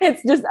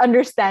It's just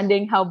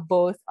understanding how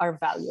both are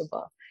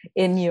valuable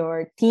in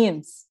your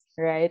teams,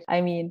 right?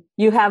 I mean,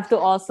 you have to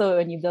also,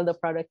 when you build a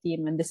product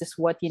team and this is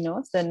what you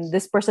know, then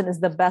this person is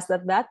the best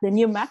at that, then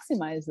you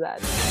maximize that.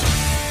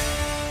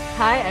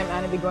 Hi, I'm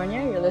Anna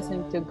Bigornia. You're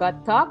listening to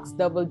Gut Talks,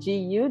 double G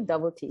U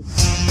double T.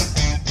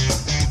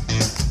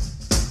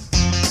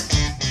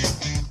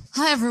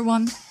 Hi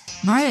everyone,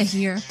 Maria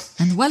here,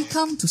 and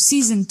welcome to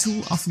Season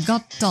 2 of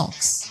Gut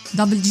Talks,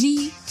 GUT,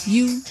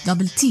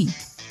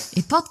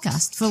 a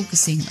podcast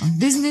focusing on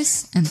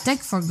business and tech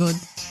for good,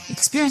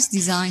 experience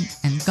design,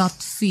 and gut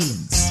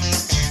feelings.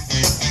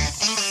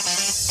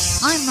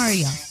 I'm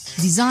Maria,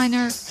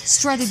 designer,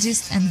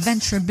 strategist, and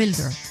venture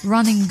builder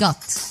running GUT,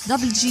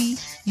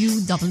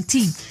 GUT,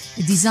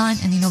 a design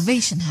and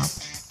innovation hub.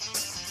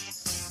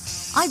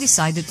 I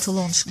decided to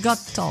launch GUT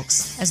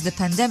Talks as the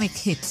pandemic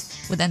hit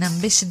with an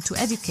ambition to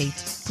educate,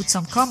 put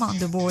some karma on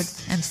the board,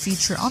 and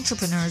feature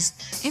entrepreneurs,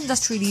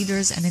 industry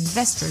leaders, and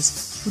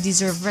investors who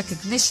deserve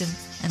recognition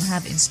and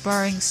have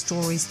inspiring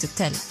stories to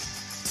tell.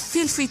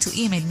 Feel free to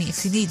email me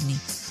if you need me,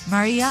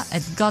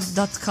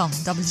 maria@gut.com,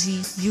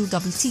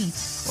 GUT,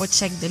 or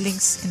check the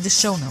links in the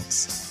show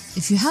notes.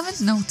 If you haven't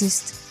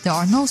noticed, there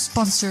are no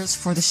sponsors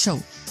for the show,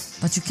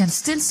 but you can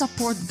still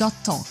support GUT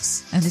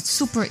Talks, and it's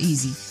super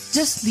easy.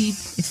 Just leave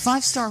a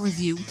 5-star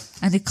review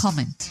and a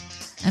comment.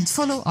 And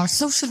follow our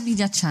social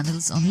media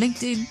channels on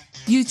LinkedIn,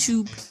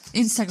 YouTube,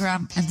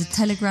 Instagram, and the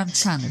Telegram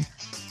channel.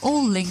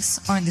 All links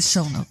are in the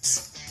show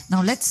notes.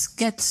 Now let's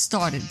get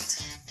started.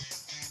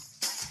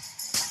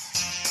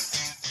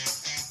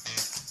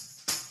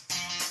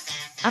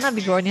 Anna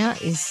Bigornia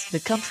is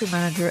the country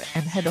manager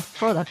and head of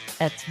product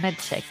at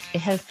MedCheck, a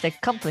health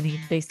tech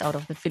company based out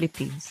of the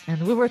Philippines.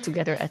 And we were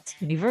together at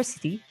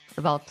university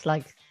about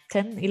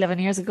 10, 11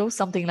 years ago,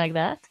 something like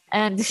that.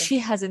 And she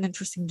has an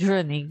interesting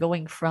journey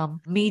going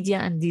from media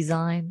and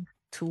design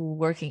to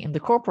working in the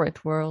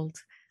corporate world,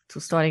 to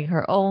starting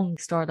her own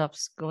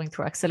startups, going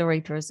through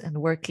accelerators and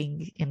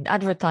working in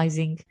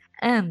advertising,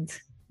 and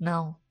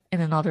now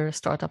in another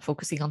startup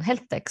focusing on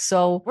health tech.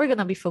 So we're going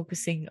to be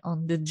focusing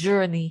on the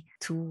journey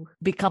to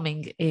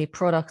becoming a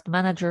product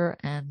manager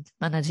and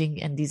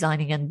managing and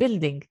designing and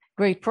building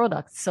great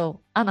products.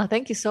 So Anna,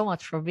 thank you so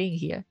much for being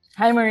here.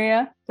 Hi,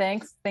 Maria.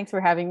 Thanks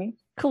for having me.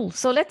 Cool.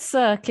 So let's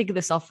kick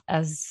this off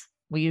as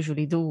we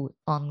usually do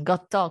on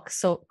GUT Talk.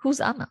 So who's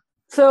Anna?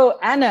 So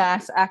Anna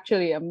is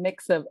actually a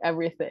mix of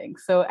everything.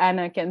 So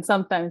Anna can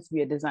sometimes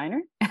be a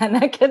designer.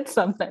 Anna can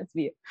sometimes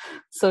be a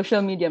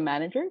social media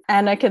manager.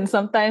 Anna can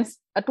sometimes,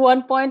 at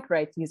one point,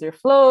 write user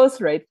flows,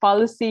 write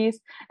policies,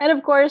 and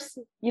of course,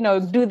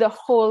 do the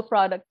whole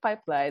product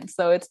pipeline.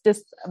 So it's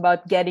just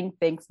about getting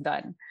things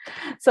done.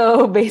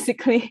 So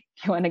basically,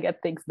 if you want to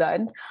get things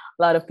done,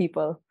 a lot of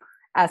people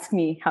ask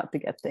me how to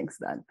get things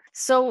done.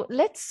 So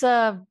let's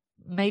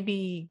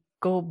maybe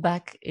go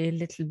back a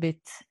little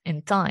bit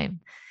in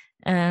time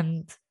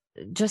and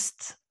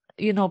just,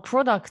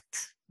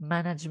 product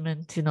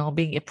management,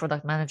 being a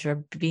product manager,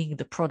 being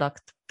the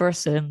product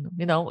person,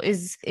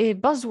 is a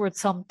buzzword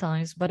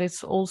sometimes, but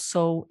it's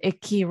also a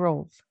key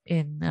role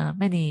in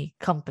many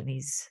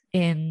companies,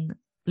 in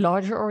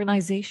larger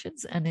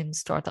organizations and in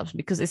startups,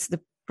 because it's the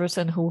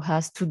person who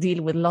has to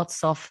deal with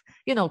lots of,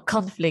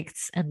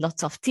 conflicts and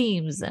lots of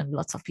teams and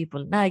lots of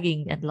people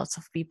nagging and lots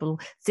of people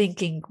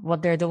thinking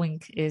what they're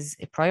doing is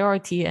a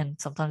priority. And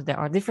sometimes there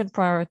are different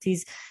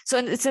priorities. So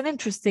it's an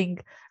interesting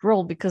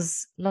role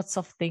because lots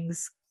of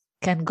things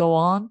can go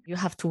on. You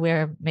have to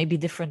wear maybe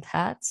different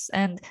hats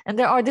and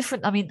there are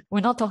different, we're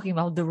not talking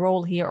about the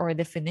role here or a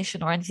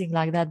definition or anything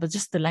like that, but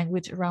just the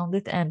language around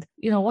it and,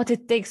 what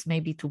it takes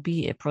maybe to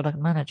be a product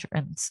manager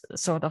and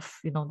sort of,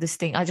 this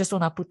thing. I just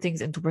want to put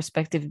things into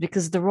perspective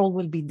because the role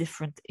will be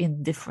different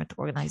in different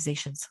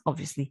organizations.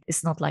 Obviously,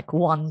 it's not like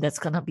one that's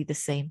going to be the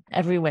same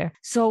everywhere.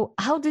 So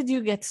how did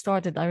you get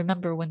started? I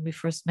remember when we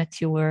first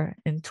met, you were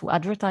into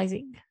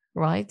advertising,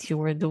 right? You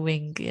were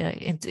doing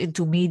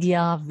into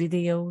media,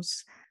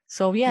 videos.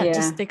 So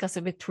just take us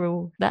a bit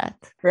through that.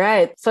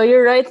 Right. So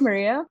you're right,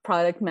 Maria.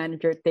 Product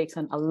manager takes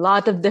on a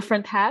lot of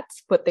different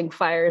hats, putting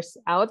fires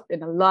out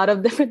in a lot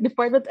of different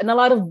departments and a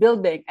lot of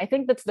building. I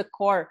think that's the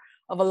core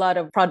of a lot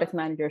of product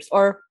managers,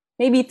 or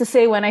maybe to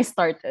say when I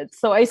started.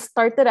 So I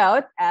started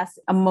out as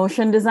a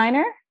motion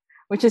designer,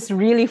 which is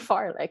really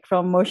far, like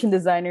from motion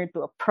designer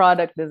to a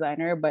product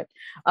designer. But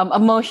a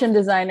motion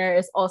designer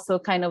is also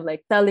kind of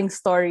like telling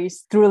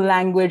stories through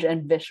language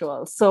and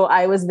visuals. So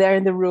I was there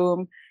in the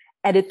room,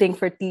 editing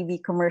for TV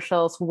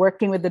commercials,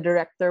 working with the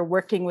director,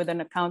 working with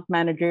an account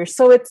manager.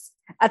 So it's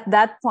at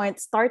that point,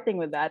 starting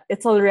with that,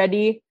 it's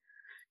already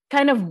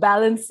kind of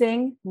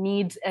balancing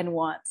needs and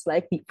wants,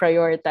 like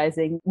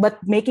prioritizing, but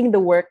making the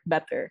work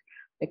better,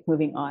 like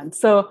moving on.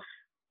 So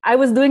I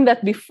was doing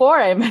that before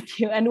I met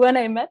you. And when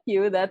I met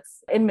you,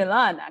 that's in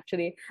Milan,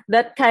 actually.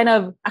 That kind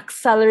of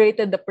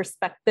accelerated the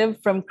perspective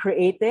from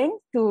creating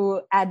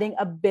to adding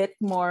a bit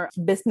more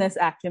business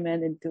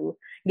acumen into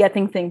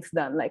getting things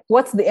done. Like,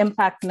 what's the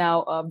impact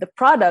now of the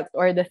product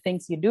or the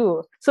things you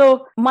do?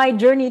 So my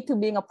journey to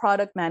being a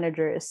product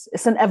manager is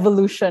an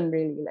evolution,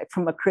 really, like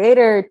from a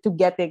creator to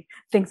getting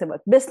things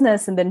about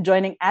business and then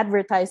joining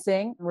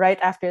advertising right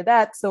after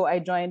that. So I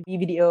joined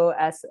BBDO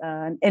as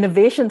an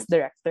innovations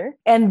director.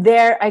 And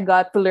there I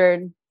got to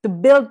learn to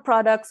build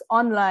products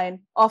online,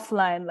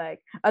 offline. Like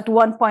at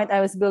one point,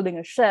 I was building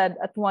a shed.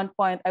 At one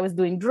point, I was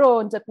doing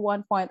drones. At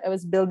one point, I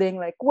was building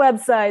like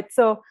websites.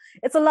 So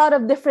it's a lot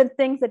of different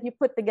things that you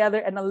put together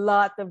and a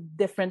lot of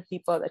different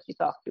people that you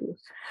talk to.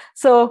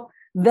 So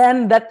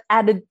then that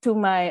added to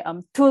my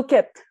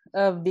toolkit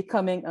of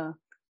becoming a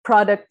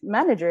product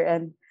manager.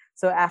 And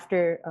so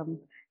after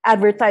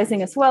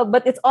advertising as well,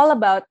 but it's all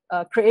about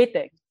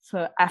creating.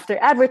 So after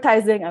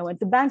advertising, I went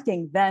to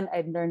banking. Then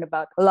I learned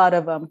about a lot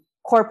of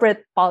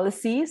corporate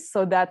policies.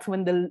 So that's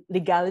when the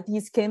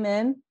legalities came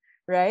in,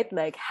 right?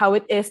 Like how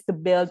it is to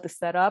build, to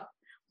set up,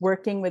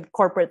 working with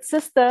corporate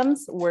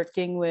systems,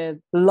 working with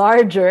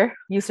larger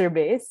user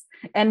base,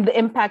 and the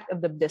impact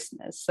of the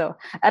business. So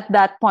at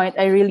that point,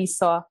 I really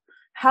saw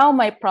how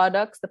my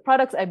products, the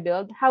products I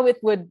build, how it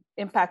would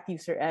impact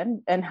user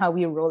end and how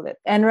we roll it.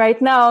 And right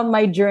now,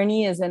 my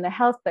journey is in a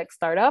health tech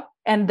startup.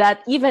 And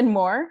that even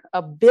more,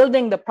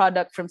 building the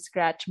product from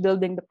scratch,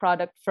 building the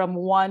product from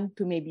 1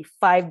 to maybe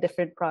 5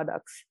 different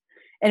products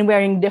and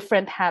wearing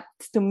different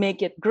hats to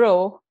make it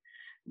grow.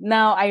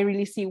 Now I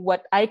really see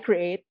what I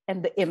create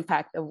and the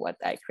impact of what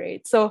I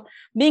create. So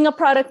being a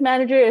product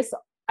manager is,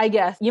 I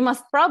guess, you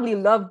must probably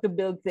love to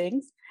build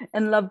things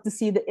and love to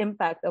see the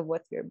impact of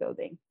what you're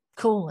building.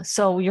 Cool.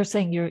 So you're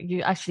saying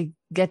you actually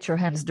get your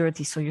hands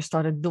dirty. So you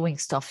started doing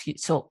stuff.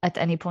 So at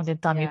any point in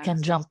time, you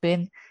can jump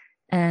in,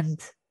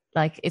 and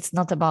like it's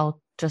not about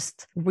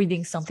just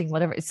reading something,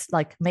 whatever. It's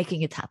like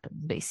making it happen,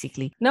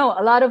 basically. No,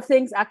 a lot of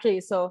things actually.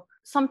 So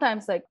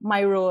sometimes like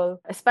my role,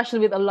 especially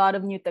with a lot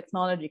of new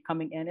technology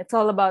coming in, it's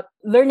all about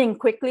learning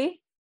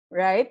quickly,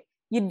 right?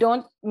 You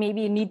don't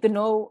maybe need to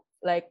know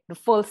like the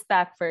full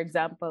stack, for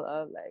example,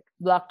 of like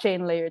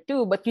blockchain layer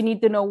 2, but you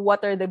need to know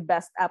what are the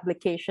best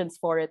applications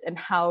for it and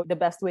how the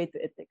best way to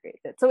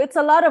integrate it. So it's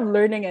a lot of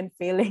learning and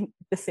failing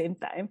at the same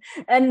time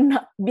and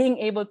being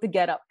able to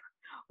get up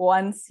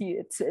once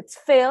it's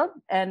failed,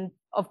 and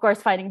of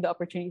course finding the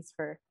opportunities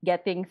for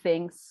getting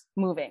things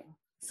moving.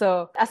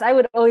 So as I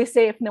would always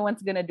say, if no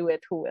one's gonna do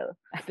it, who will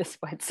at this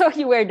point? So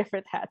you wear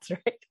different hats,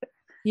 right?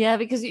 Yeah,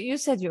 because you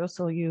said you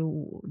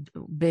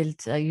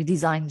built, you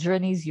designed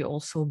journeys, you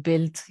also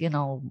built,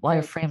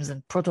 wireframes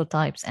and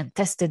prototypes and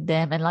tested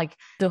them and like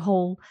the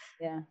whole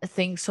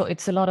thing. So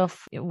it's a lot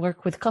of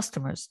work with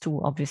customers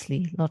too,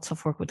 obviously, lots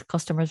of work with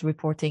customers,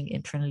 reporting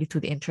internally to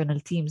the internal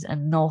teams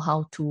and know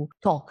how to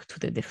talk to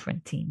the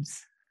different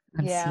teams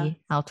and see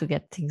how to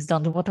get things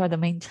done. What are the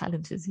main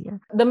challenges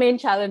here? The main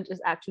challenge is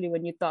actually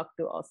when you talk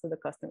to also the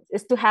customers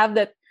is to have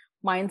that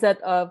mindset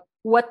of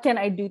what can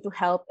I do to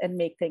help and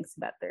make things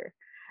better?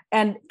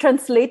 And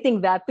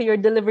translating that to your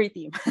delivery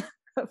team,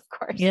 of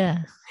course.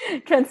 Yeah.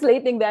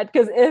 Translating that,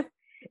 because if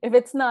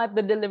it's not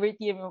the delivery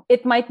team,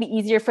 it might be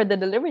easier for the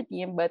delivery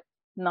team, but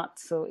not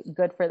so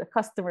good for the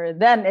customer.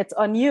 Then it's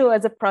on you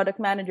as a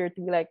product manager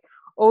to be like,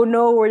 oh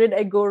no, where did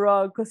I go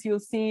wrong? Because you'll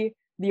see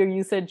your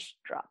usage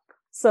drop.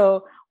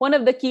 So one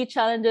of the key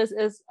challenges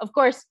is, of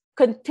course,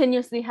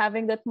 continuously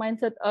having that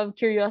mindset of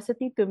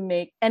curiosity to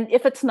make, and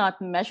if it's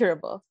not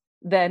measurable,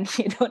 then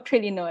you don't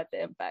really know what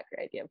the impact,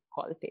 right? You have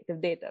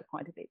qualitative data,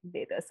 quantitative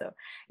data. So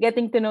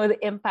getting to know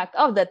the impact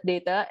of that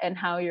data and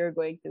how you're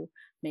going to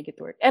make it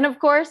work. And of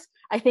course,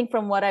 I think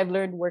from what I've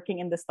learned working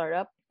in the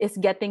startup is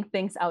getting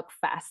things out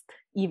fast,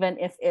 even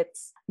if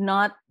it's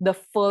not the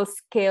full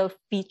scale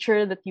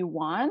feature that you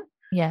want.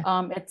 Yeah.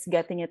 It's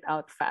getting it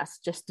out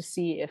fast just to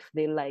see if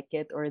they like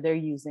it or they're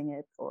using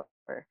it or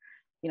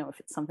if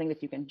it's something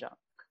that you can jump.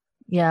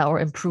 Yeah, or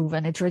improve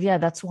and iterate. Yeah,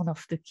 that's one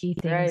of the key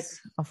things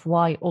of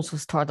why also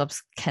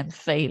startups can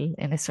fail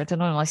in a certain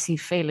way. When I see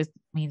fail, it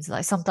means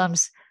like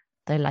sometimes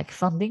they lack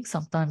funding,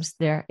 sometimes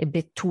they're a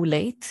bit too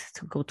late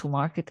to go to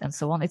market and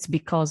so on. It's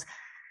because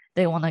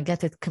they want to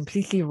get it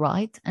completely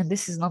right. And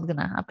this is not going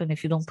to happen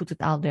if you don't put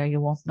it out there. You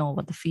won't know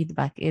what the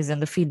feedback is.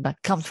 And the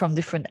feedback comes from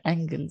different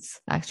angles,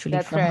 actually,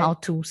 That's from right. how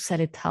to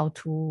sell it, how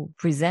to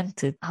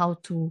present it, how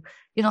to,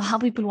 how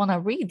people want to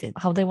read it,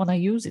 how they want to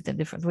use it in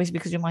different ways,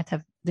 because you might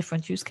have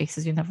different use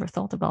cases you never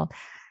thought about.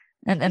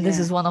 And this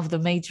is one of the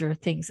major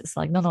things. It's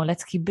like, no,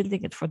 let's keep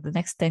building it for the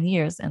next 10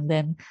 years and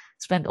then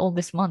spend all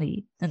this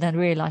money and then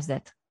realize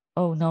that,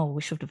 oh no,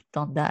 we should have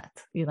done that,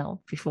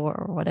 before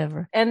or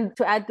whatever. And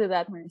to add to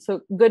that,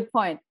 so good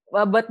point.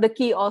 Well, but the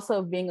key also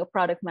of being a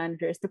product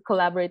manager is to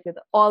collaborate with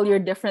all your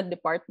different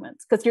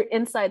departments, because your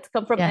insights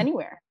come from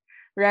anywhere,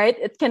 right?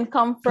 It can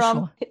come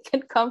from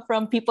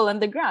people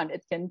on the ground.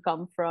 It can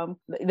come from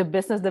the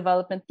business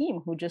development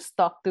team who just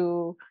talked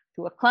to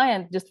a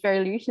client just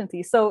fairly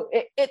recently. So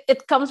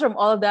it comes from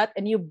all of that,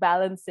 and you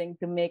balancing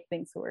to make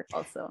things work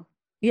also.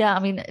 Yeah, I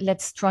mean,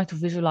 let's try to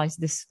visualize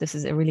this. This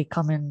is a really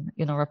common,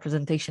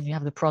 representation. You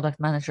have the product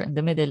manager in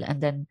the middle, and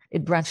then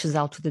it branches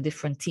out to the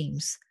different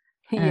teams.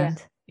 Yeah.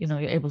 And, you're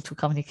able to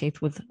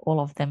communicate with all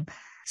of them.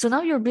 So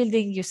now you're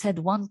building, you said,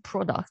 one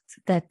product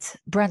that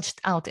branched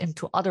out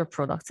into other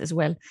products as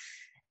well.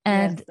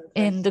 And Yes, that's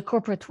right. in the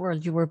corporate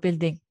world, you were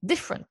building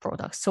different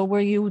products. So were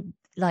you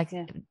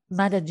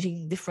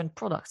managing different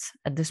products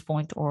at this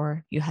point,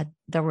 or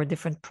there were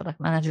different product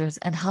managers,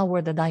 and how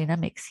were the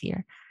dynamics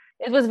here?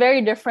 It was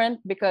very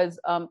different because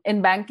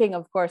in banking,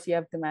 of course, you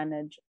have to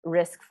manage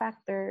risk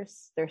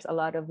factors. There's a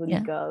lot of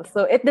legal.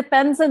 So it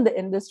depends on the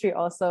industry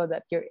also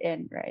that you're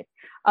in, right?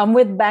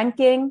 With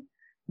banking,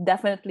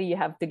 definitely you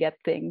have to get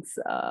things.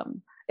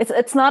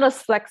 It's not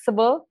as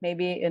flexible.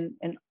 Maybe in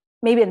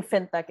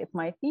fintech it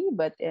might be,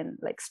 but in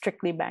like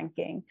strictly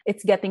banking,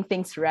 it's getting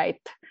things right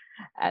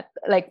at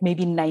like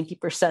maybe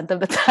 90%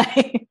 of the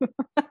time.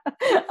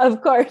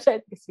 Of course,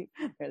 right?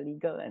 They're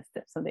legal and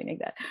stuff, something like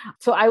that.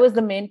 So I was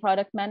the main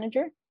product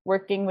manager,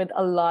 working with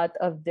a lot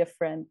of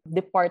different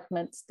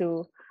departments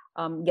to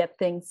get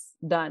things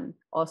done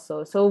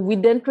also. So we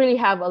didn't really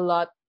have a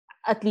lot,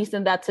 at least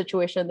in that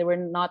situation, there were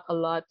not a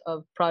lot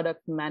of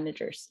product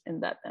managers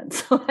in that end.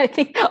 So I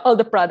think all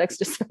the products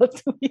just fell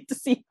to me to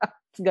see how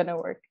it's going to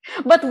work.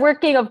 But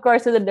working, of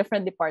course, with the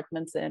different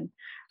departments in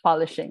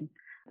polishing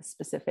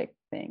specific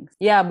things.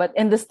 Yeah, but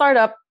in the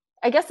startup,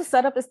 I guess the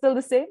setup is still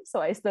the same.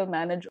 So I still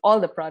manage all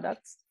the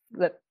products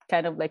that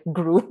kind of like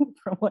grew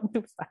from 1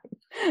 to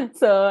 5.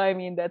 So, I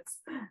mean,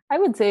 I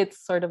would say it's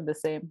sort of the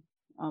same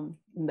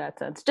in that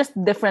sense, just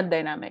different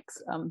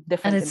dynamics,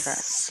 different and it's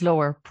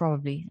slower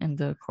probably in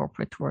the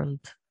corporate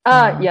world.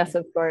 Yes,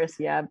 of course.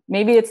 Yeah.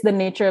 Maybe it's the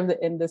nature of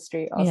the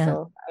industry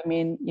also. Yeah. I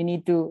mean, you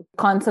need to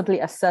constantly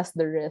assess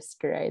the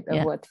risk, right?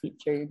 Of what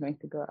feature you're going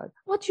to go out.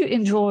 What do you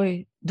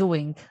enjoy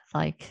doing,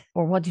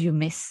 or what do you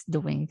miss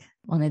doing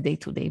on a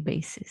day-to-day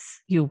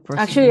basis? You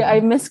personally? Actually, I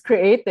miss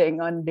creating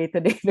on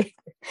day-to-day basis.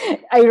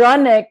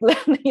 Ironic,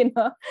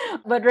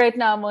 but right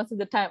now, most of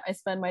the time, I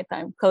spend my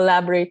time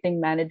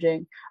collaborating,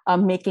 managing,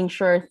 making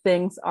sure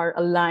things are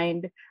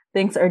aligned,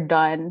 things are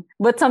done.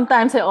 But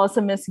sometimes I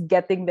also miss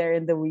getting there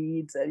in the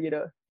weeds,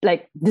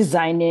 like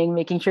designing,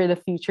 making sure the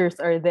features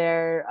are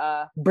there,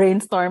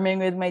 brainstorming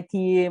with my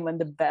team on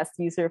the best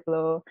user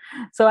flow.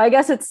 So I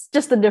guess it's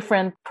just a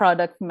different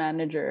product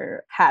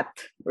manager hat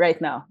right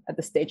now at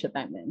the stage that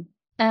I'm in.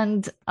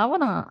 And I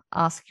want to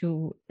ask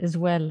you as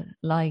well,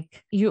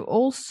 like you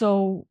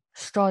also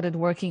started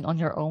working on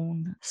your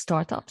own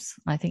startups,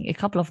 I think a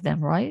couple of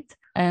them, right?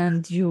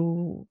 And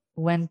you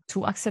went to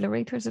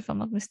accelerators, if I'm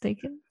not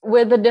mistaken.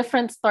 With the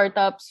different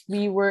startups,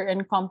 we were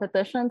in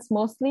competitions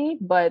mostly,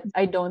 but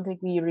I don't think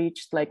we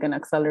reached like an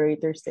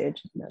accelerator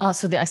stage.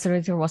 So the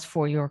accelerator was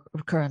for your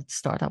current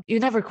startup. You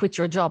never quit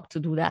your job to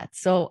do that.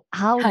 So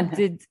how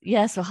did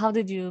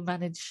you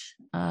manage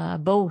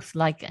both?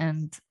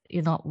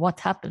 What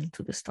happened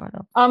to the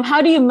startup?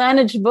 How do you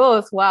manage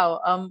both? Wow.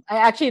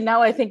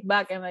 I think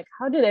back, I'm like,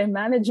 how did I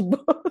manage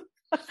both?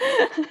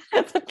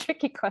 That's a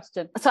tricky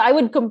question. So I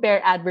would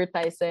compare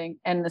advertising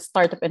and the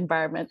startup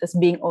environment as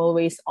being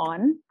always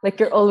on. Like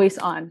you're always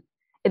on.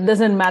 It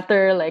doesn't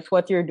matter like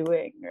what you're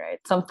doing, right?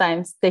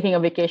 Sometimes taking a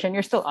vacation,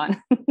 you're still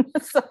on.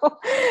 So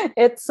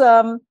it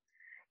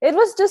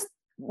was just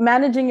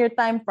managing your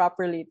time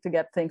properly to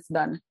get things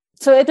done.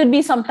 So it would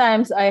be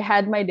sometimes I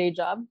had my day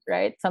job,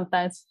 right?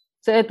 Sometimes.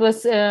 So it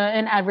was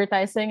in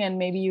advertising, and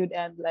maybe you'd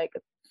end like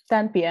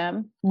 10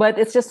 p.m. But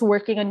it's just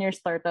working on your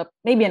startup,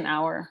 maybe an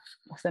hour,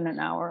 less than an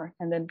hour,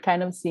 and then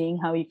kind of seeing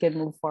how you can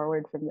move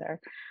forward from there.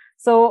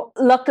 So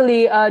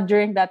luckily,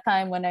 during that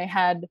time when I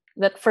had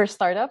that first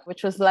startup,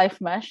 which was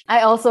LifeMesh,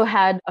 I also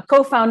had a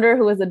co-founder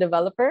who was a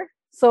developer.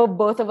 So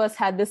both of us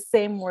had the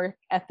same work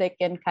ethic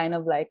and kind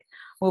of like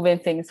moving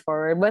things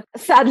forward. But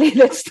sadly,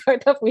 that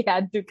startup, we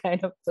had to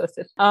kind of close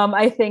it.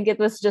 I think it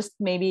was just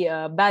maybe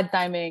a bad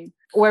timing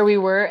where we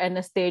were and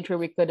a stage where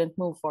we couldn't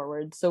move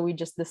forward. So we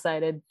just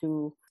decided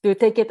to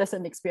take it as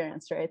an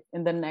experience, right?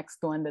 In the next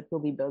one that we'll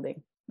be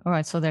building. All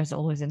right. So there's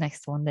always a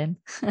next one then.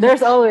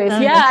 There's always.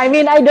 Yeah. I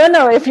mean, I don't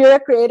know. If you're a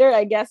creator,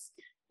 I guess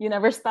you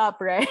never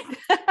stop, right?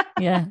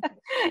 Yeah.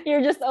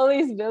 You're just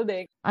always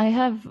building. I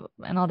have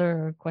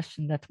another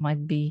question that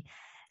might be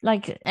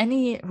like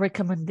any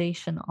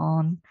recommendation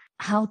on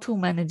how to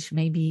manage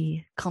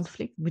maybe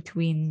conflict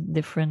between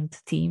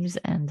different teams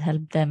and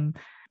help them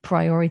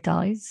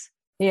prioritize?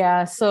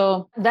 Yeah,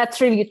 so that's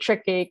really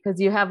tricky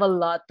because you have a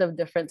lot of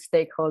different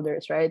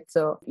stakeholders, right?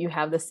 So you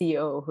have the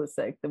CEO who's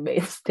like the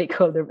main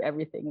stakeholder of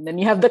everything. And then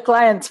you have the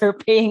clients who are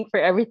paying for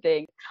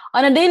everything.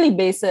 On a daily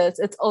basis,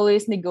 it's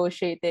always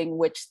negotiating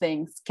which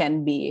things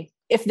can be.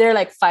 If there are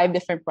like 5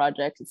 different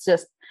projects, it's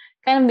just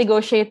kind of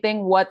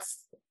negotiating what's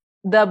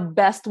the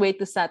best way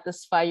to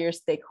satisfy your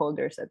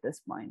stakeholders at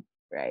this point,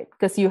 right?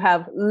 Because you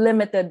have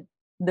limited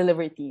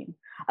delivery team,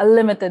 a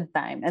limited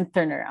time and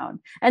turnaround.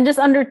 And just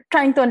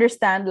trying to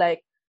understand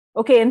like,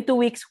 okay, in 2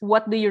 weeks,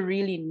 what do you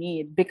really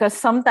need? Because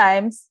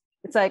sometimes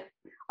it's like,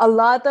 a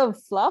lot of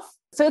fluff.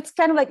 So it's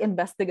kind of like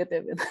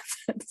investigative in that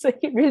sense. So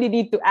you really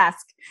need to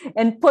ask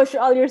and push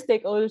all your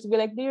stakeholders to be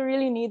like, do you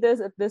really need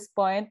this at this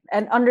point?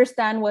 And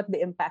understand what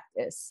the impact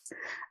is.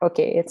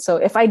 Okay, so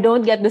if I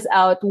don't get this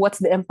out, what's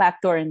the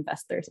impact to our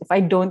investors? If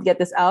I don't get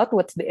this out,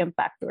 what's the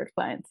impact to our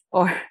clients?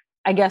 Or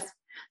I guess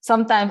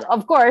sometimes,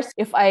 of course,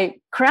 if I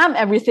cram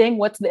everything,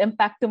 what's the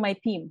impact to my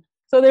team?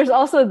 So there's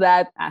also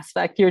that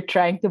aspect you're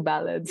trying to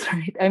balance,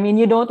 right? I mean,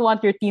 you don't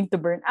want your team to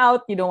burn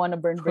out. You don't want to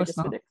burn bridges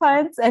with your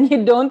clients, and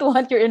you don't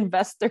want your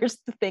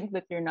investors to think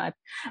that you're not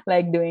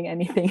like doing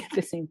anything at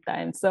the same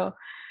time. So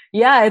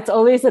yeah, it's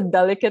always a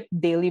delicate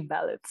daily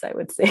balance, I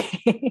would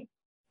say.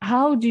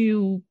 How do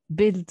you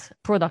build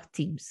product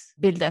teams,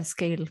 build and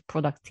scale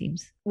product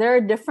teams? There are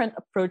different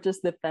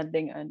approaches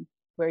depending on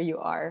where you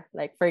are.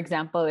 Like, for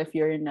example, if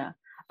you're in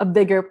a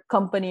bigger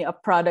company, a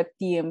product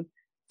team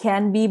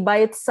can be by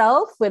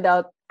itself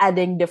without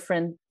adding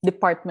different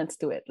departments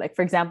to it. Like,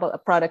 for example, a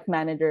product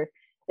manager,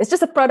 it's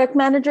just a product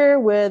manager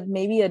with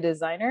maybe a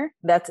designer.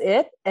 That's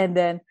it. And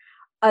then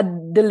a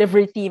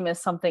delivery team is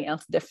something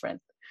else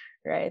different,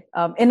 right?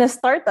 In a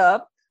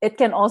startup, it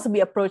can also be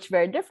approached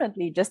very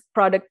differently, just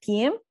product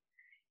team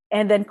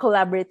and then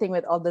collaborating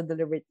with all the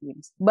delivery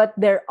teams. But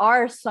there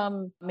are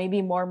some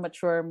maybe more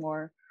mature,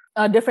 more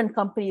different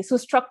companies who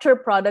structure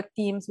product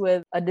teams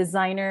with a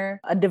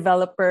designer, a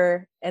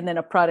developer, and then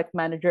a product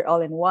manager all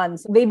in one.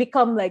 So they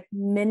become like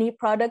mini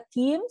product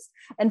teams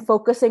and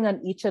focusing on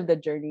each of the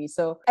journeys.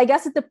 So I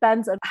guess it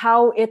depends on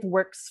how it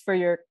works for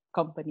your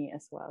company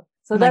as well.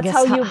 So and that's I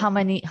guess how you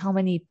how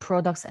many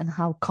products and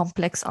how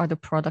complex are the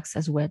products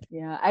as well.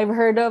 Yeah, I've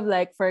heard of,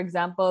 like, for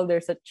example,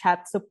 there's a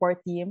chat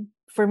support team.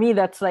 For me,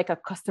 that's like a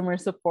customer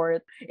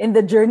support in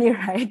the journey,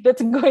 right?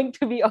 That's going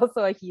to be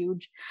also a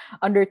huge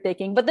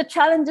undertaking. But the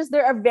challenges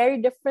there are very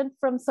different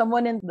from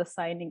someone in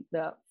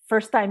the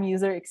first time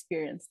user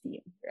experience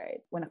team,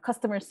 right? When a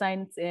customer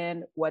signs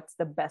in, what's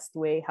the best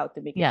way, how to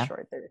make it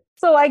shorter?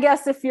 So I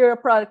guess if you're a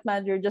product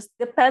manager, it just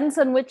depends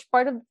on which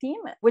part of the team,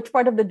 which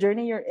part of the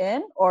journey you're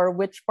in, or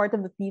which part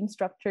of the team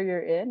structure you're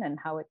in, and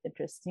how it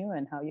interests you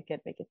and how you can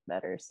make it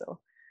better. So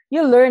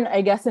you learn, I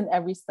guess, in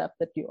every step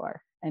that you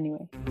are.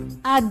 Anyway.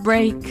 Ad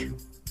break.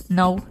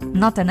 No,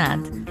 not an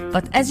ad.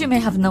 But as you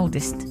may have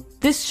noticed,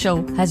 this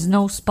show has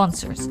no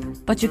sponsors,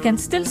 but you can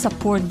still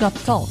support Gut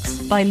Talks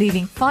by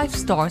leaving 5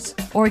 stars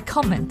or a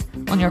comment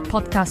on your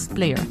podcast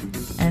player,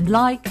 and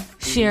like,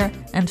 share,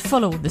 and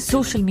follow the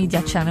social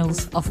media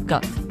channels of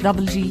Gut,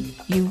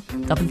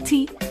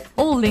 WGUT.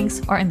 All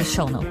links are in the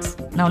show notes.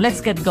 Now let's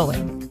get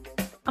going.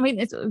 I mean,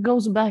 it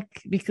goes back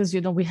because,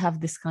 we have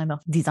this kind of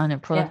designer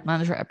product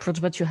manager approach,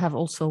 but you have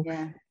also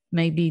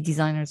maybe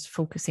designers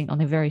focusing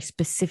on a very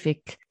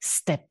specific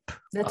step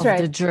of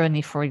the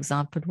journey, for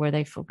example, where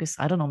they focus,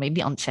 I don't know, maybe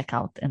on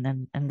checkout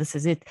and this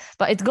is it.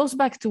 But it goes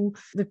back to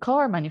the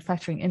car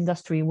manufacturing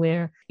industry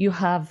where you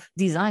have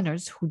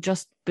designers who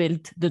just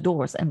build the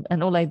doors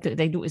and all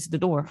they do is the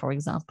door, for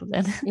example,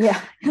 and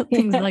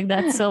things like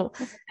that. So,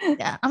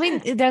 I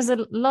mean, there's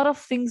a lot of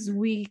things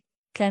we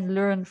can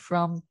learn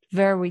from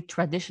very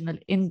traditional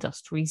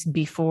industries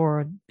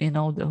before,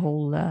 the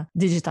whole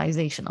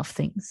digitization of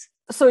things.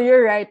 So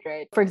you're right?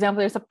 For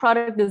example, there's a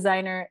product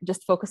designer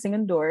just focusing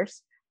on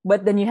doors,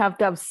 but then you have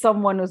to have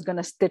someone who's going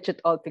to stitch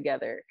it all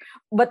together.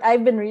 But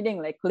I've been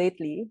reading like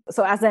lately.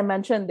 So as I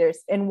mentioned, there's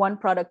in one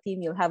product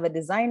team, you'll have a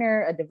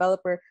designer, a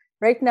developer.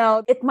 Right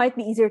now, it might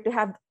be easier to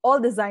have all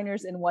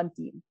designers in one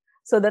team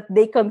so that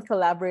they can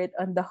collaborate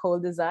on the whole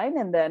design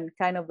and then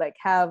kind of like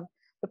have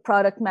the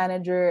product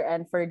manager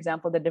and, for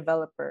example, the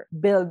developer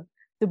build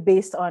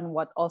based on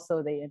what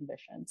also they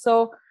envision.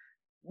 So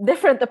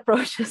different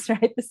approaches,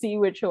 right, to see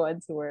which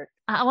ones work.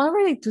 I want to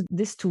relate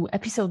to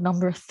episode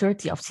number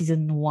 30 of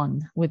season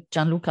 1 with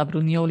Gianluca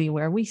Brugnoli,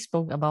 where we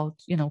spoke about,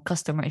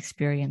 customer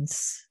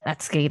experience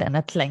at scale and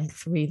at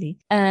length, really.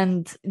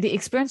 And the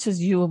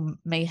experiences you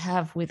may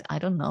have with, I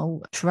don't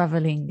know,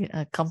 traveling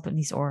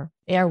companies or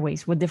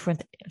airways with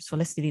different, so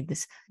let's delete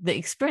this. The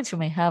experience you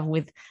may have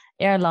with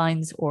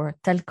airlines or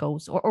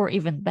telcos or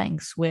even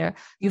banks where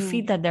you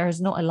feel that there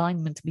is no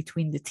alignment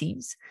between the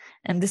teams.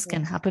 And this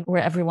can happen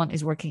where everyone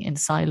is working in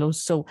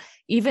silos. So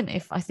even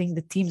if I think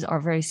the teams are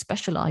very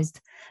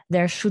specialized,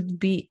 there should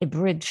be a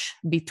bridge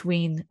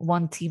between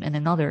one team and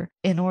another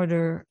in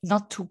order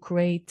not to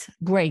create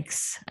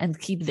breaks and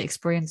keep the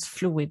experience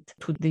fluid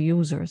to the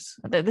users.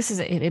 This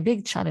is a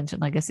big challenge,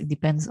 and I guess it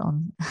depends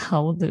on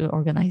how the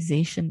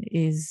organization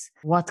is,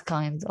 what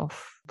kind of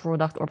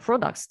product or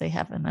products they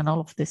have, and all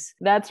of this.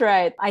 That's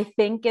right. I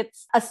think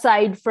it's,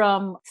 aside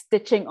from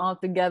stitching all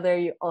together,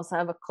 you also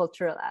have a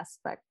cultural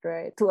aspect,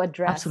 right, to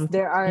address. Absolutely.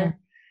 There are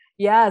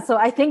so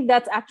I think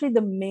that's actually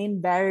the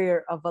main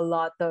barrier of a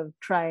lot of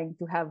trying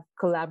to have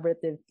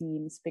collaborative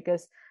teams,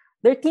 because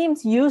their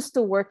teams used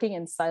to working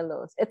in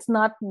silos. It's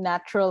not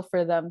natural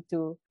for them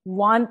to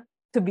want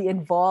to be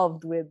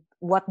involved with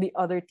what the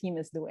other team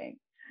is doing.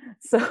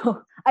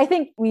 So I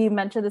think we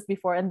mentioned this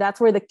before, and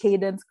that's where the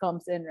cadence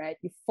comes in, right?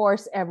 You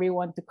force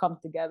everyone to come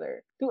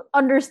together to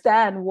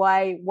understand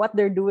why what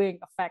they're doing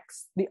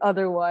affects the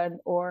other one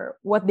or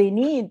what they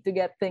need to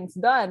get things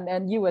done.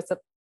 And you as a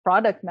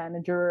product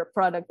manager or a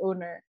product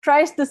owner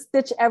tries to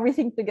stitch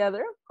everything together.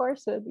 Of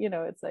course,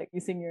 it's like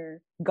using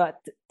your gut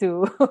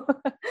to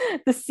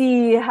to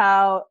see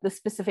how the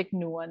specific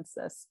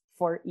nuances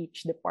for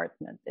each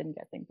department in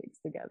getting things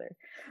together.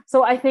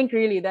 So I think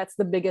really that's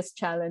the biggest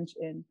challenge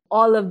in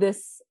all of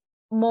this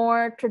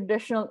more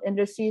traditional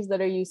industries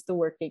that are used to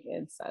working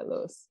in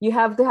silos. You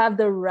have to have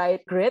the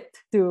right grit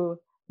to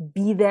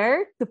be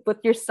there, to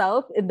put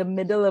yourself in the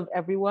middle of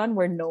everyone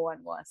where no one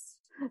was.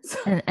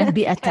 So, and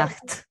be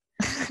attacked.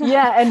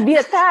 Yeah, and be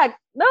attacked.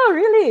 No,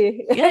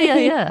 really.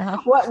 Yeah.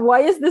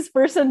 Why is this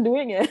person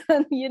doing it?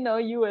 And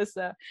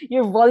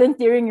you're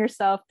volunteering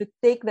yourself to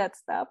take that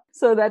step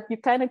so that you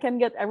kind of can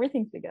get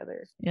everything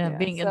together.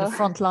 Being in the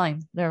front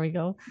line. There we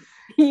go.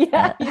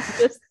 Yeah, you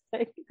just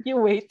you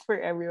wait for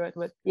everyone.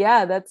 But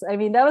yeah, that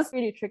was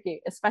really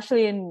tricky,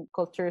 especially in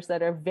cultures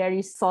that are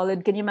very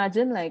solid. Can you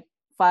imagine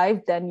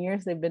 5-10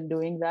 years they've been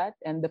doing that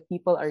and the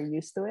people are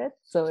used to it,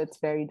 so it's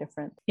very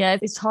different. Yeah,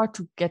 it's hard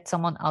to get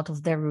someone out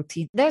of their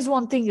routine. There's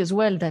one thing as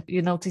well that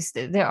you notice,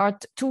 there are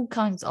two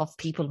kinds of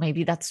people.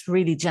 Maybe that's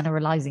really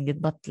generalizing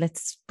it, but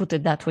let's put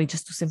it that way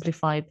just to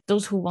simplify it.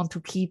 Those who want to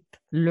keep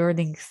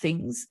learning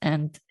things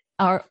and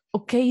are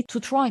okay to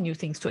try new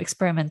things, to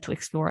experiment, to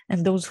explore,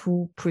 and those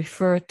who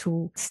prefer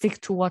to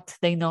stick to what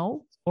they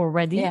know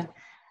already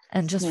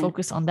and just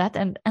focus on that.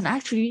 And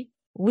actually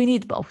we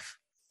need both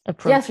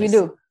approaches. Yes, we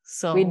do.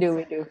 So we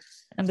do.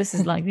 And this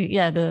is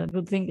the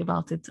good thing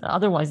about it.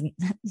 Otherwise,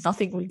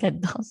 nothing will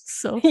get done.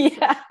 So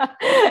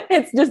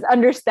it's just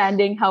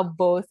understanding how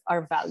both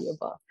are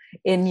valuable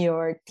in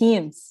your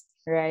teams,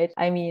 right?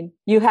 I mean,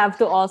 you have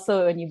to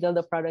also, when you build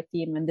a product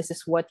team and this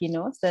is what you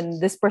know, then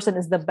this person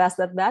is the best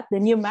at that,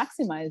 then you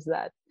maximize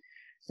that.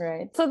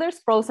 Right. So there's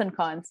pros and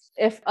cons.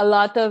 If a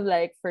lot of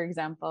for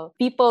example,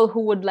 people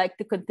who would like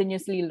to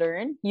continuously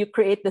learn, you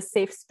create the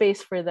safe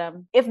space for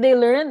them. If they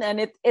learn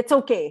and it's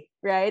okay,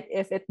 right?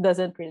 If it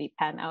doesn't really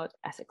pan out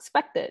as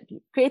expected,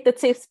 you create that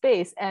safe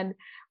space. And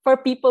for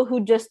people who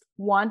just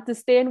want to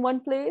stay in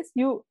one place,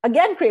 you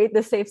again create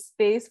the safe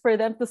space for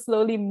them to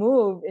slowly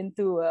move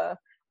into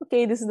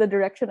okay, this is the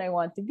direction I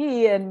want to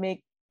be, and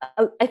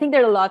I think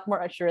there are a lot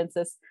more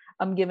assurances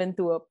given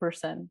to a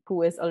person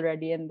who is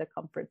already in the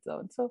comfort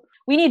zone. So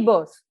we need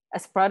both.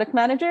 As product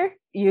manager,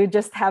 you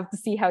just have to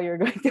see how you're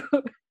going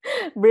to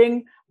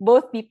bring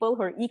both people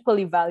who are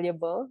equally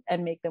valuable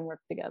and make them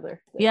work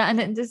together. Yeah,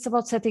 and it's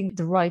about setting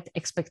the right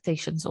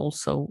expectations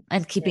also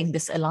and keeping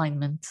this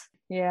alignment.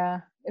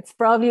 Yeah, it's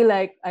probably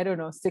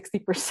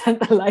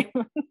 60%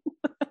 alignment.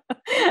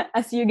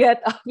 As you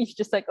get up, you're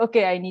just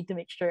okay, I need to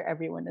make sure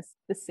everyone is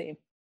the same.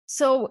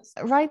 So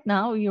right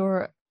now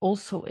you're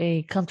also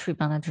a country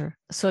manager.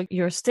 So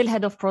you're still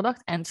head of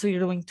product. And so you're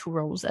doing two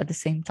roles at the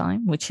same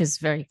time, which is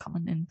very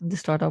common in the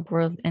startup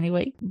world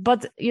anyway.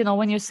 But,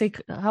 when you say,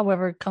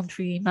 however,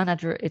 country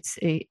manager, it's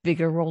a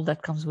bigger role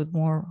that comes with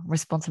more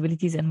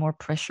responsibilities and more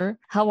pressure.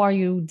 How are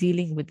you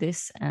dealing with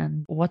this?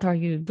 And what are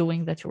you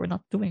doing that you were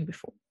not doing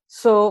before?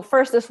 So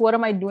first is, what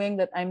am I doing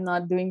that I'm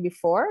not doing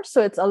before?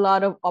 So it's a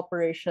lot of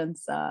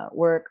operations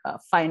work,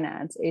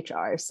 finance,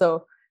 HR.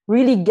 So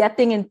really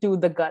getting into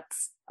the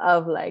guts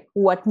of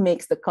what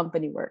makes the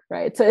company work,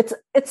 right? So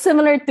it's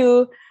similar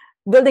to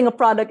building a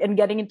product and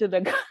getting into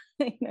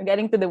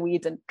getting to the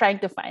weeds and trying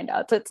to find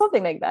out. So it's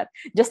something like that,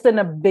 just in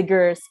a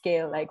bigger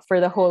scale, for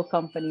the whole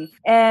company.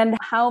 And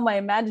how am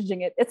I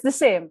managing it? It's the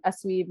same as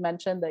we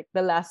mentioned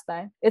the last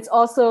time. It's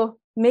also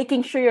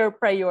making sure your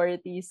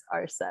priorities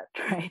are set,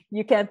 right?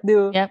 You can't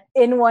do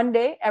in one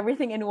day,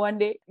 everything in one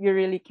day. You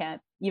really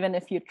can't, even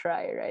if you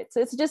try, right?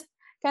 So it's just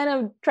kind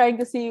of trying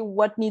to see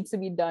what needs to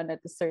be done at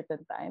a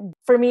certain time.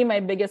 For me, my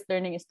biggest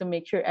learning is to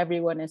make sure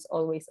everyone is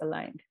always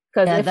aligned.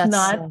 Because if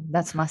not,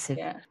 that's massive.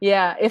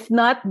 Yeah. If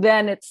not,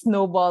 then it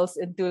snowballs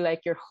into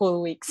your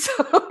whole week. So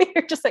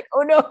you're just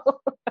oh no.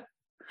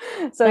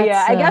 So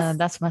I guess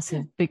that's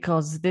massive,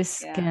 because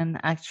this can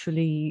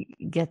actually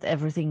get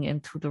everything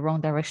into the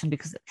wrong direction,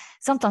 because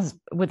sometimes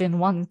within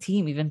one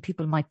team, even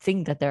people might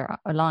think that they're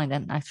aligned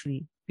and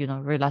actually,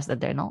 realize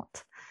that they're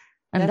not.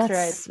 And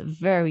that's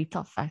very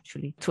tough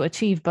actually to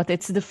achieve, but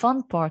it's the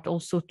fun part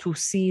also to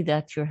see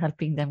that you're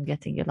helping them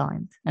getting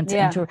aligned and to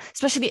enter,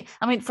 especially,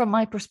 from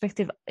my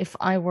perspective, if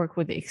I work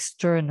with the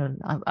external,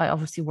 I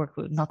obviously work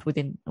with not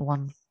within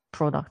one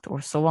product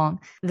or so on.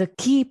 The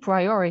key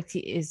priority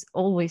is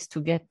always to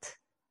get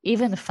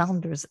even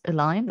founders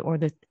aligned, or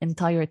the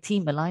entire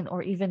team aligned,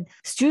 or even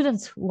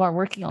students who are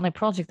working on a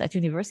project at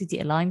university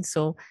aligned.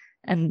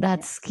 And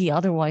that's key.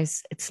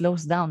 Otherwise it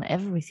slows down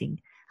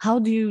everything. How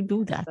do you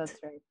do that? That's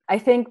right. I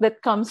think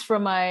that comes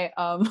from my,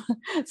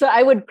 so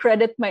I would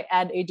credit my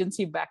ad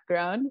agency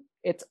background.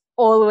 It's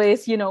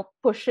always,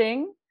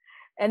 pushing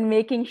and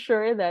making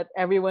sure that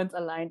everyone's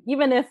aligned,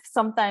 even if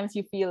sometimes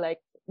you feel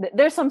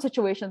there's some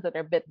situations that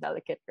are a bit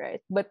delicate, right?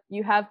 But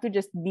you have to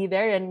just be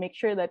there and make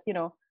sure that,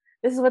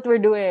 this is what we're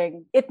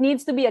doing. It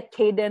needs to be a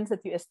cadence that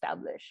you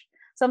establish.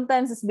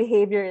 Sometimes this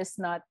behavior is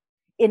not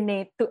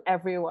innate to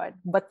everyone,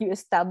 but you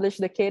establish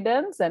the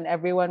cadence and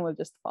everyone will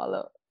just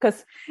follow.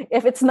 Because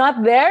if it's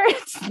not there,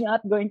 it's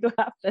not going to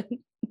happen.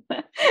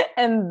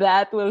 and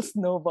that will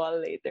snowball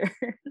later.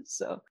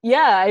 So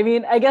yeah, I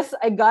mean, I guess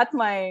I got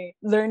my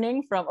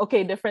learning from,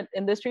 okay, different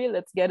industry,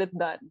 let's get it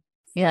done.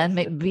 Yeah,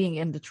 and being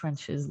in the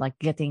trenches, like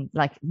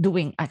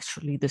doing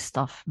actually the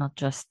stuff, not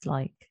just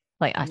like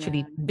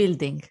actually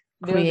building,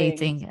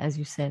 creating, as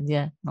you said.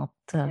 Yeah, not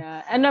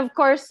yeah, and of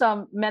course,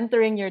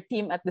 mentoring your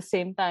team at the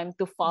same time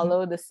to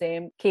follow the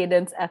same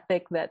cadence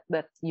ethic that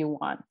you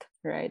want,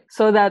 right?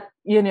 So that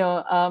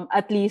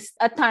at least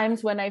at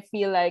times when I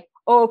feel like,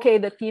 oh, okay,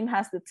 the team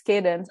has its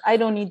cadence, I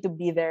don't need to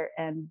be there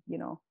and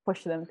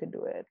push them to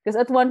do it, because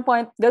at one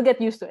point they'll get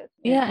used to it.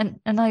 Yeah,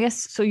 and I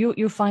guess so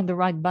you find the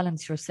right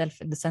balance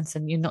yourself in the sense,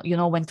 and you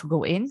know when to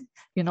go in,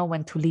 you know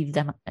when to leave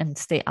them and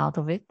stay out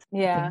of it.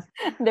 Yeah,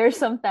 there's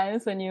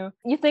sometimes when you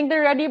think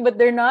they're ready but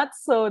they're not,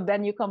 so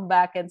then you come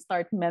back and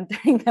start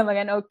mentoring them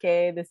again.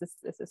 Okay, this is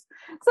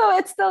so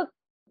it's still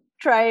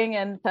trying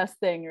and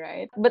testing,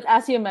 right? But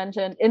as you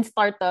mentioned, in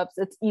startups,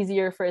 it's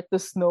easier for it to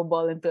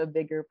snowball into a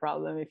bigger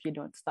problem if you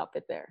don't stop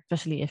it there.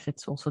 Especially if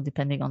it's also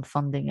depending on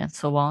funding and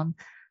so on.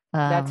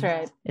 That's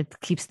right. It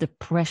keeps the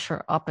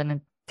pressure up, and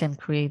it can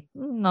create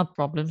not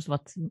problems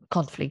but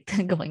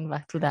conflict. Going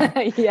back to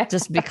that, yeah.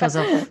 Just because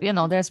of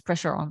there's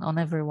pressure on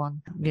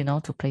everyone,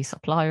 to pay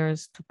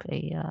suppliers, to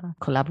pay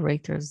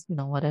collaborators,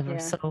 whatever. Yeah.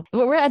 So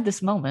we're at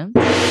this moment.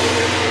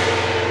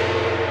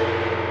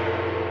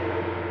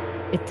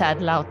 It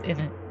tad loud in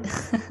it.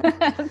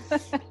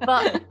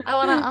 But I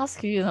want to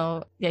ask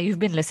you, you've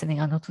been listening,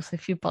 I know, to a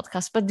few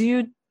podcasts, but do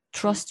you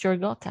trust your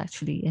gut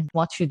actually in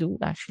what you do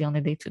actually on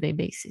a day-to-day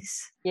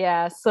basis?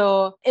 Yeah,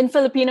 so in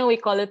Filipino we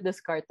call it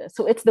diskarte.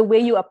 So it's the way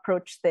you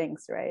approach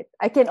things, right?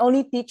 I can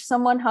only teach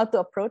someone how to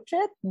approach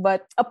it,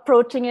 but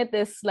approaching it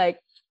is like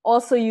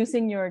also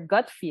using your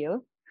gut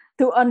feel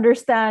to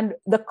understand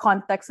the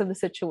context of the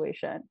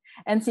situation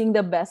and seeing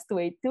the best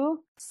way to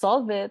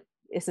solve it.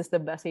 Is this the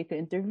best way to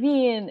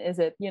intervene? Is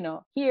it,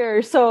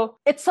 here? So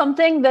it's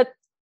something that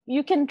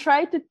you can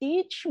try to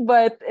teach,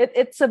 but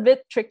it's a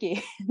bit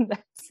tricky in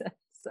that sense.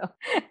 So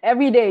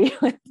every day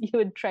you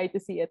would try to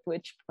see at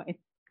which point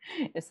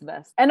is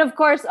best. And of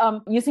course,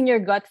 using your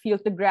gut feel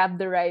to grab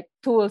the right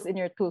tools in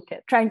your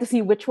toolkit, trying to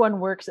see which one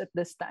works at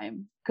this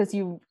time, because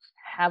you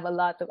have a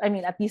lot of,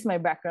 at least my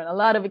background, a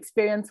lot of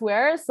experience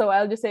where, so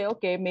I'll just say,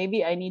 okay,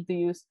 maybe I need to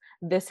use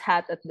this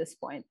hat at this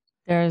point.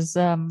 There's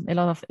a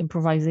lot of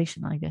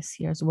improvisation, I guess,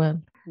 here as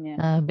well,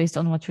 based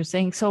on what you're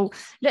saying. So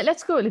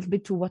let's go a little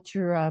bit to what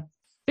you're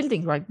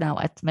building right now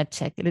at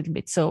MedCheck a little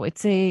bit. So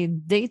it's a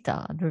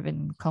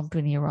data-driven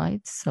company,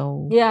 right?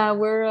 So yeah,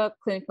 we're a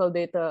clinical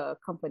data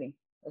company.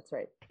 That's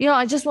right.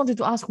 I just wanted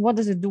to ask, what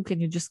does it do?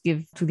 Can you just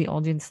give to the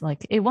audience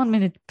like a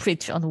 1-minute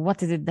pitch on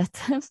what is it that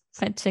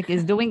MedCheck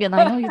is doing? And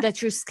I know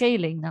that you're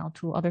scaling now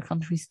to other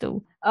countries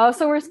too.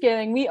 So we're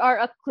scaling. We are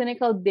a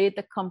clinical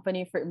data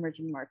company for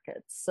emerging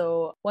markets.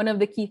 So one of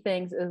the key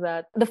things is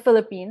that the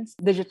Philippines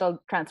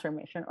digital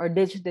transformation or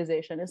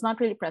digitization is not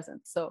really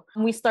present. So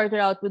we started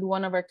out with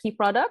one of our key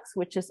products,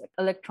 which is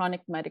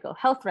electronic medical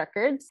health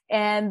records.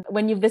 And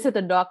when you visit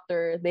a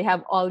doctor, they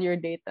have all your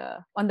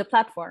data on the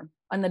platform,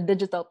 on the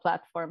digital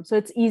platform. So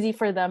it's easy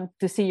for them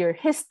to see your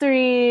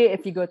history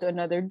if you go to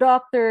another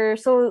doctor.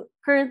 So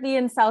currently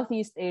in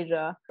Southeast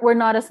Asia, we're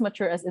not as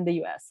mature as in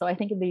the US. So I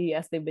think in the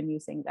US, they've been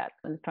using that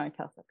electronic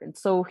health record.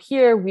 So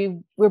here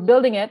we're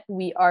building it.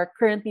 We are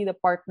currently the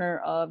partner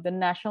of the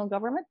national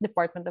government,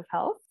 Department of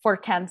Health, for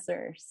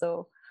cancer.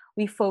 So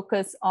we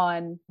focus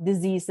on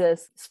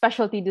diseases,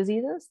 specialty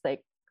diseases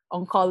like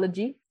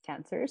oncology,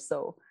 cancer.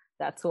 So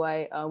that's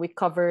why we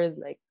cover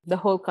like the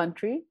whole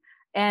country.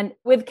 And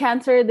with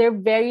cancer, there are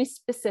very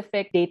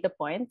specific data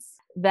points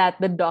that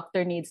the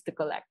doctor needs to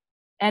collect.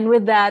 And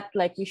with that,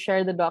 like we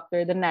share the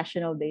doctor the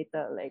national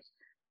data.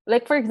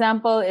 Like for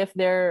example, if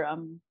they're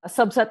a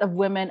subset of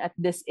women at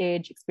this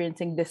age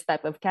experiencing this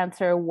type of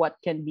cancer, what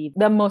can be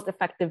the most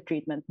effective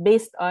treatment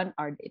based on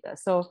our data?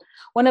 So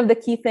one of the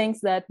key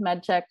things that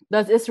MedCheck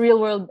does is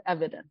real-world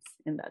evidence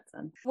in that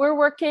sense. We're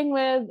working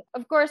with,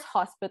 of course,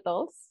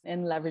 hospitals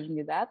in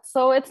leveraging that.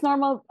 So it's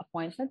normal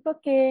appointment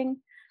booking.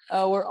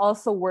 We're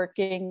also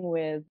working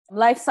with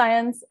life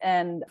science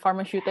and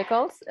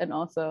pharmaceuticals and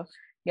also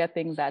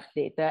getting that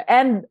data.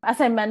 And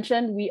as I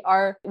mentioned, we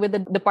are with the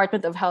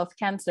Department of Health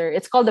Cancer.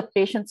 It's called the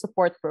Patient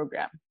Support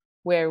Program,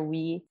 where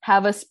we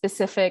have a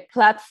specific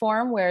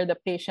platform where the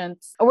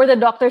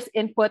doctors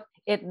input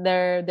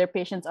their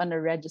patients on a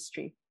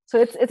registry. So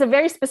it's a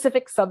very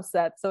specific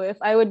subset. So if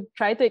I would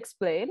try to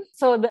explain,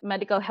 so the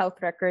medical health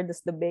record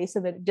is the base,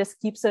 and it just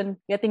keeps on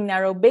getting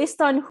narrow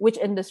based on which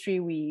industry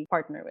we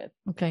partner with.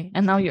 Okay.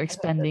 And now you're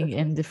expanding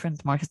in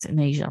different markets in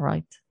Asia,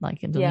 right?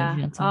 Like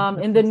Indonesia. Yeah.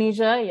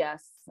 Indonesia,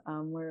 yes.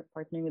 We're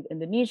partnering with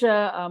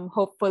Indonesia,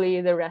 hopefully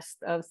the rest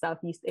of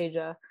Southeast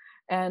Asia.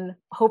 And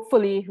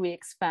hopefully we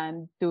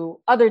expand to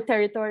other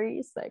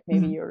territories like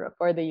maybe Europe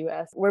or the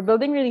US. We're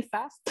building really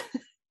fast.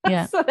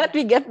 Yeah. so that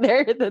we get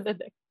there to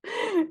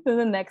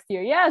the next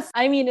year. Yes,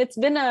 I mean, it's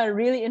been a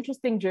really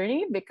interesting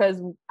journey because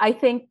I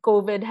think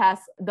COVID has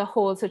the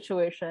whole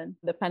situation,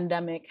 the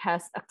pandemic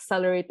has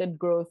accelerated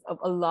growth of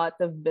a lot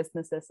of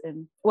businesses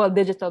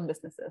digital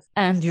businesses.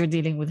 And you're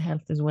dealing with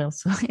health as well.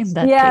 So in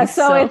that case.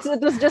 So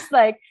it was just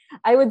like,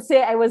 I would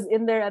say I was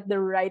in there at the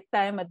right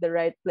time, at the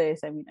right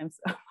place. I mean,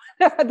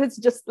 it's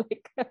just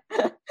like,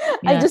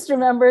 I just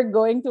remember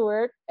going to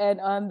work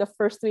and on the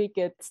first week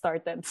it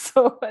started.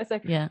 So I was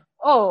like,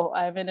 oh,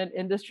 I'm in an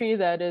industry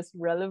that is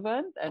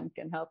relevant and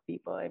can help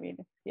people. I mean,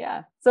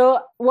 yeah. So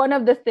one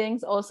of the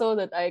things also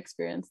that I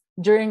experienced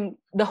during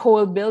the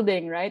whole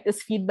building, right,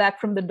 is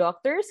feedback from the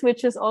doctors,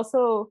 which is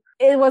also,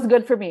 it was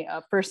good for me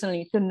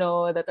personally to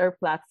know that our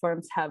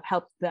platforms have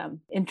helped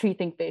them in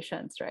treating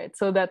patients, right?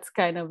 So that's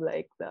kind of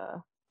like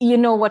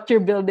what you're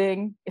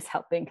building is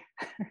helping.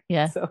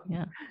 Yeah.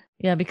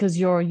 Yeah, because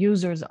your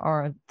users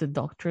are the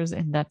doctors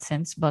in that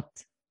sense, but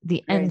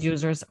the end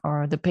users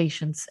are the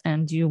patients,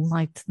 and you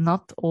might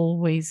not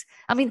always.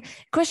 I mean,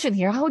 question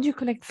here: how do you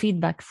collect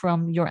feedback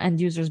from your end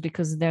users?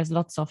 Because there's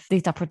lots of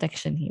data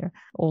protection here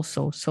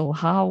also. So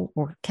how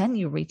or can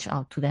you reach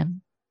out to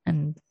them?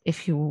 And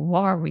if you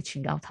are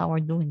reaching out, how are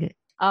you doing it?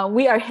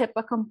 We are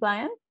HIPAA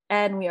compliant.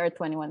 And we are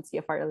 21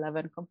 CFR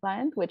 11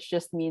 compliant, which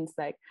just means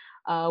like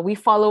we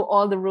follow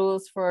all the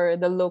rules for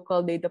the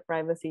local data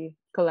privacy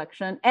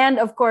collection. And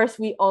of course,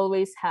 we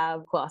always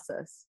have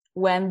clauses.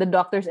 When the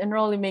doctors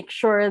enroll, we make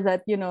sure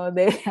that,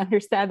 they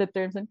understand the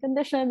terms and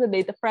conditions, the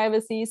data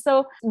privacy.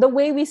 So the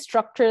way we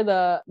structure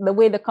the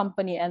way the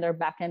company and our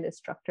backend is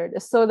structured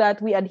is so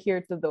that we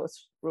adhere to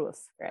those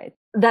rules, right?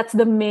 That's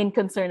the main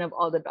concern of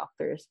all the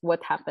doctors,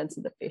 what happens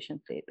to the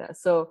patient data.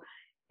 So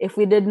if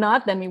we did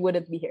not, then we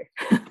wouldn't be here.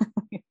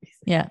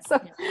 Yeah.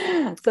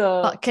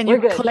 So can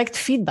you collect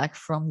feedback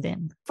from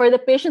them? For the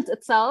patients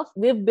itself,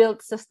 we've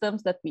built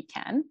systems that we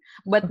can,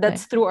 but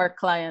that's through our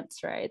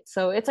clients, right?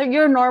 So it's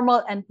your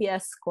normal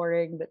NPS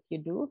scoring that you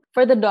do.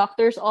 For the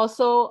doctors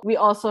also, we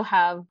also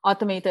have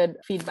automated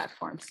feedback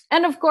forms.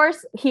 And of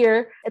course,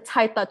 here it's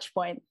high touch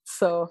point.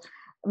 So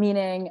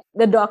meaning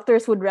the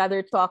doctors would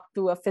rather talk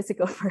to a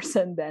physical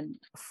person than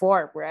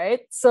form,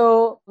 right?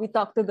 So we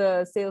talk to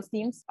the sales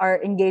teams,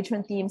 our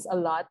engagement teams a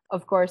lot,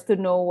 of course, to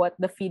know what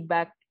the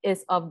feedback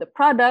is of the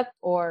product,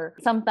 or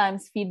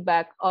sometimes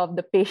feedback of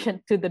the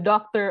patient to the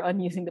doctor on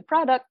using the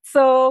product.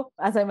 So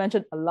as I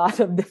mentioned, a lot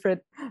of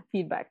different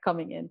feedback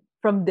coming in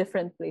from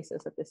different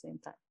places at the same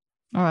time.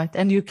 All right.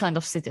 And you kind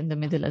of sit in the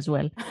middle as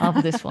well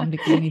of this one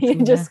because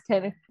you just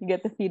kind of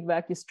get the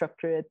feedback, you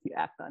structure it, you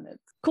act on it.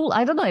 Cool.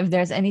 I don't know if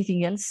there's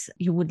anything else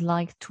you would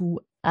like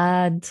to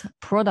add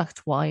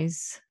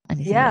product-wise.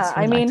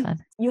 I mean,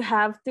 you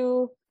have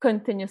to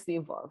continuously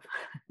evolve.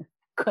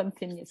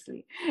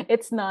 Continuously.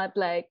 It's not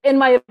like, in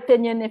my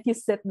opinion, if you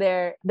sit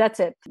there,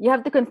 that's it. You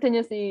have to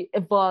continuously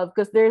evolve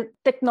because their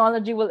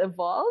technology will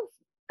evolve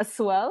as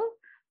well.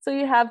 So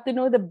you have to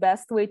know the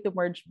best way to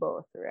merge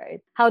both,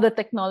 right? How the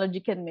technology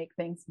can make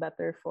things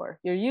better for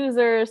your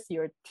users,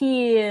 your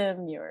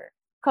team, your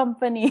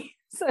company.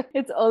 So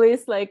it's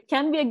always like,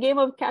 can be a game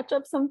of catch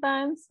up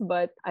sometimes,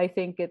 but I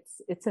think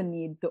it's a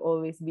need to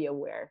always be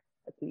aware,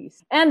 at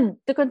least, and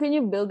to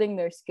continue building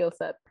their skill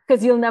set,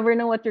 because you'll never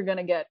know what you're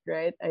gonna get,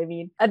 right? I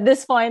mean, at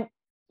this point,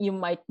 you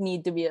might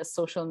need to be a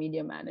social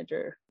media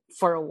manager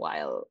for a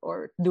while,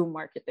 or do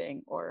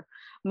marketing, or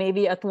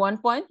maybe at one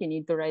point you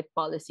need to write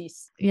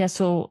policies. Yeah,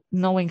 so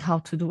knowing how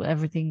to do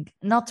everything,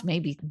 not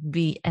maybe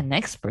be an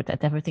expert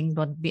at everything,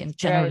 but be a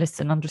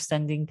generalist and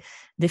understanding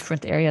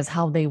different areas,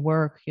 how they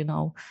work,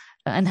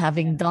 and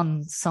having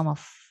done some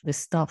of this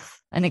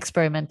stuff and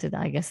experimented.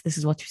 I guess this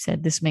is what you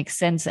said. This makes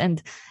sense.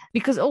 And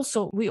because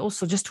we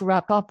also, just to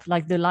wrap up,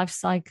 like the life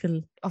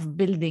cycle of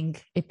building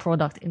a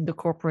product in the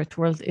corporate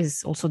world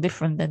is also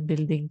different than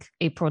building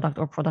a product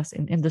or products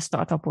in the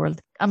startup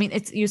world. I mean,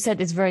 you said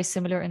it's very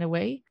similar in a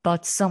way,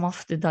 but some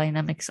of the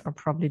dynamics are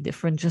probably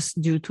different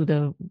just due to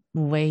the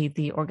way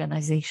the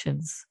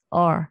organizations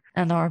are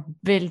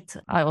built.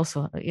 I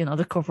also,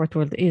 the corporate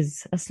world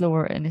is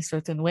slower in a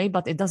certain way,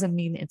 but it doesn't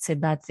mean it's a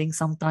bad thing.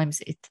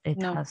 Sometimes it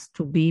has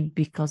to be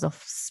because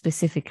of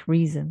specific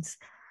reasons.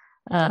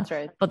 That's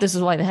right. But this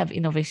is why they have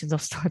innovations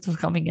of startups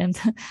coming and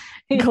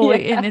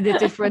going in a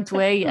different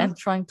way and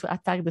trying to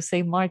attack the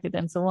same market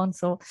and so on.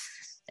 So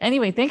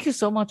anyway, thank you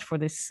so much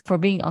for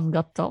being on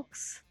Gut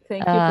Talks.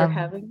 Thank you for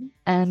having me.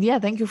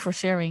 And thank you for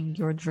sharing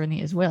your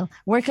journey as well.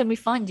 Where can we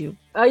find you?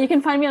 You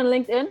can find me on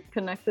LinkedIn,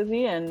 connect with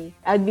me, and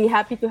I'd be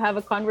happy to have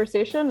a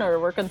conversation or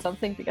work on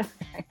something together.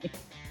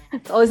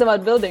 It's always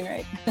about building,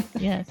 right?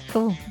 Yeah,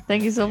 cool.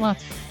 Thank you so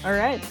much. All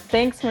right.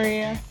 Thanks,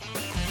 Maria.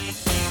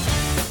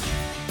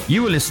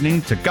 You were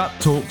listening to Gut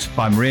Talks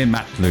by Maria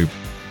Matlub.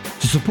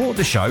 To support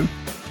the show,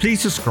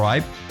 please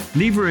subscribe,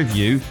 leave a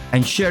review,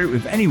 and share it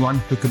with anyone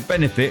who could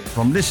benefit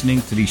from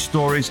listening to these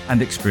stories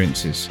and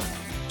experiences.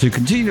 To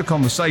continue the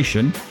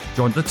conversation,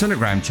 join the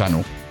Telegram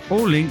channel.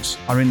 All links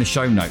are in the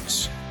show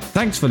notes.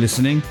 Thanks for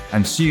listening,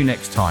 and see you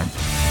next time.